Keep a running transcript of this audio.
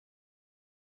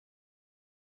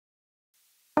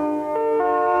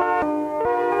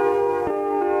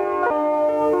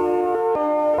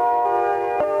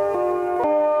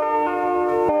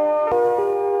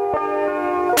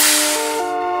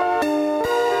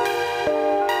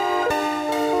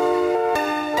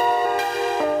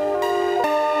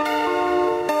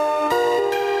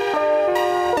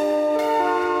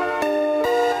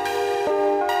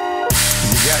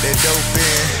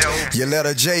You let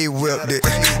a J whipped it.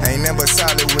 Ain't never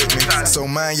solid with me, so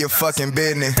mind your fucking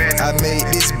business. I made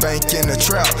this bank in the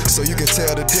trap, so you can tell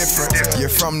the difference.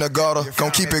 You're from the gutter, gon'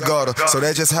 keep it gutter, so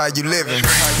that's just how you living.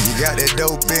 You got that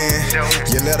dope in,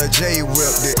 you let a J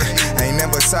whipped it. Ain't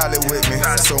never solid with me,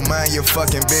 so mind your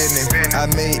fucking business. I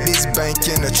made this bank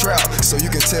in the trap, so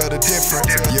you can tell the difference.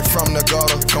 You're from the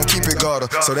gutter, gon' keep it gutter,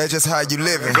 so that's just how you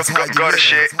living. Gutter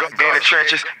shit, in the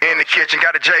trenches, in the kitchen,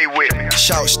 got a J with me.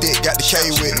 Shout stick, got the K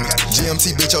with me.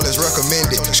 GMT bitch, oh, let's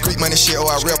recommend it. Street money shit, oh,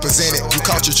 I represent it. You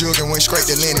caught your jug and went straight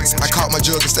to Linux. I caught my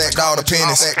jug and stacked all the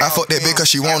pennies. I fucked that bitch cause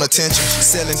she want attention.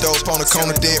 Selling dope on the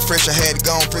corner, dead fresh, I had to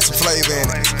go and put some flavor in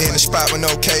it. In the spot with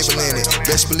no cable in it.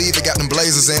 Best believe it got them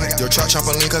blazers in it. Yo, trap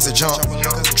trampoline cause it jump.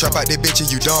 Trap out that bitch and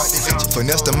you dump.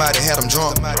 Finesse the mighty, had him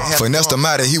drunk. Finesse the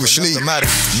mighty, he was sleep.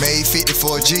 Made 50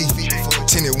 for a G.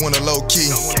 Tinted one a low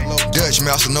key. Dutch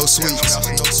mouse with no sweets.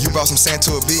 You brought some sand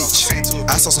to a beach.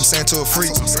 I saw some sand to a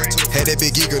freak. Had that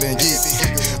big giggle then geek.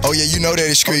 Oh yeah, you know that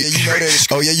it's street.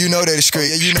 Oh yeah, you know that it's street.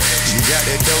 You got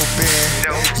that dope in.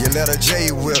 You let a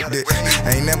J whipped it.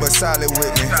 Ain't never solid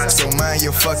with me, so mind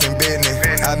your fucking business.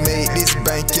 I made this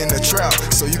bank in the trap,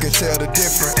 so you can tell the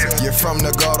difference. You're from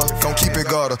the gutter, gon' keep it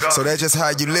gutter, so that's just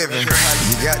how you living.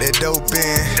 You got that dope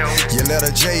in. You let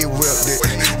a J whipped it.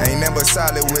 Ain't never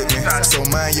solid with me, so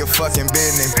mind your fucking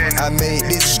business. I made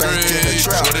this bank in the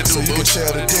trap, so you can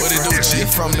tell the difference. You're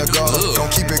from the gutter,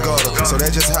 gon' keep it gutter, so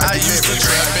that's just how you living.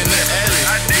 Trap in the alley,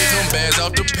 get them bags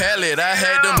off the pallet. I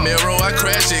had the mirror, I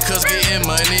crashed it, cause getting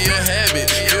money a habit.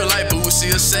 Feel like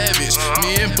Boochie a savage.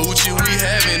 Me and Boochie, we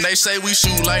having. They say we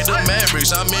shoot like the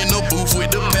Mavericks. I'm in the booth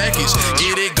with the package.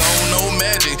 Get it gone, no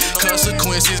magic.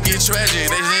 Consequences get tragic.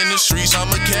 They in the streets,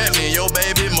 I'm a captain. Yo,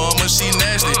 baby mama, she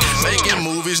nasty. Making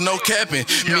movies, no capping.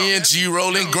 Me and G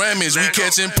rolling Grammys. We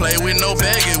catching play with no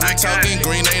baggage. We talking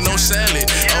green, ain't no salad.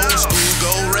 Old school,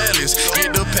 go rallies.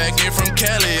 Get the packing from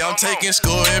Cali. I'm taking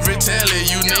score every tally.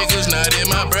 You niggas not in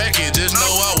my bracket. Just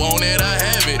know I want it, I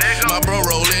have it. My bro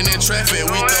rolling in traffic.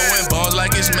 We throwing balls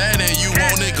like it's Madden. You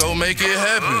want it, go make it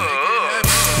happen.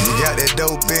 You got that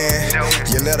dope in,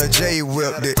 you let a J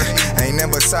whipped it. Ain't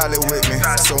never solid with me,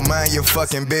 so mind your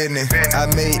fucking business. I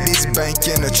made this bank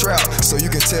in the trap, so you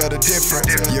can tell the difference.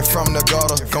 You're from the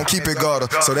gutter, gon' keep it gutter,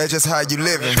 so that's just how you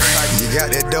living. You got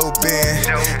that dope in,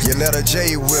 you let a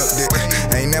J whipped it.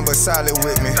 Ain't never solid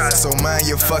with me, so mind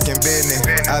your fucking business.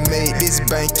 I made this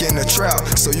bank in the trap,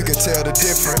 so you can tell the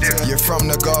difference. You're from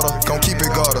the gutter, gon' keep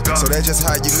it gutter, so that's just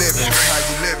how you living.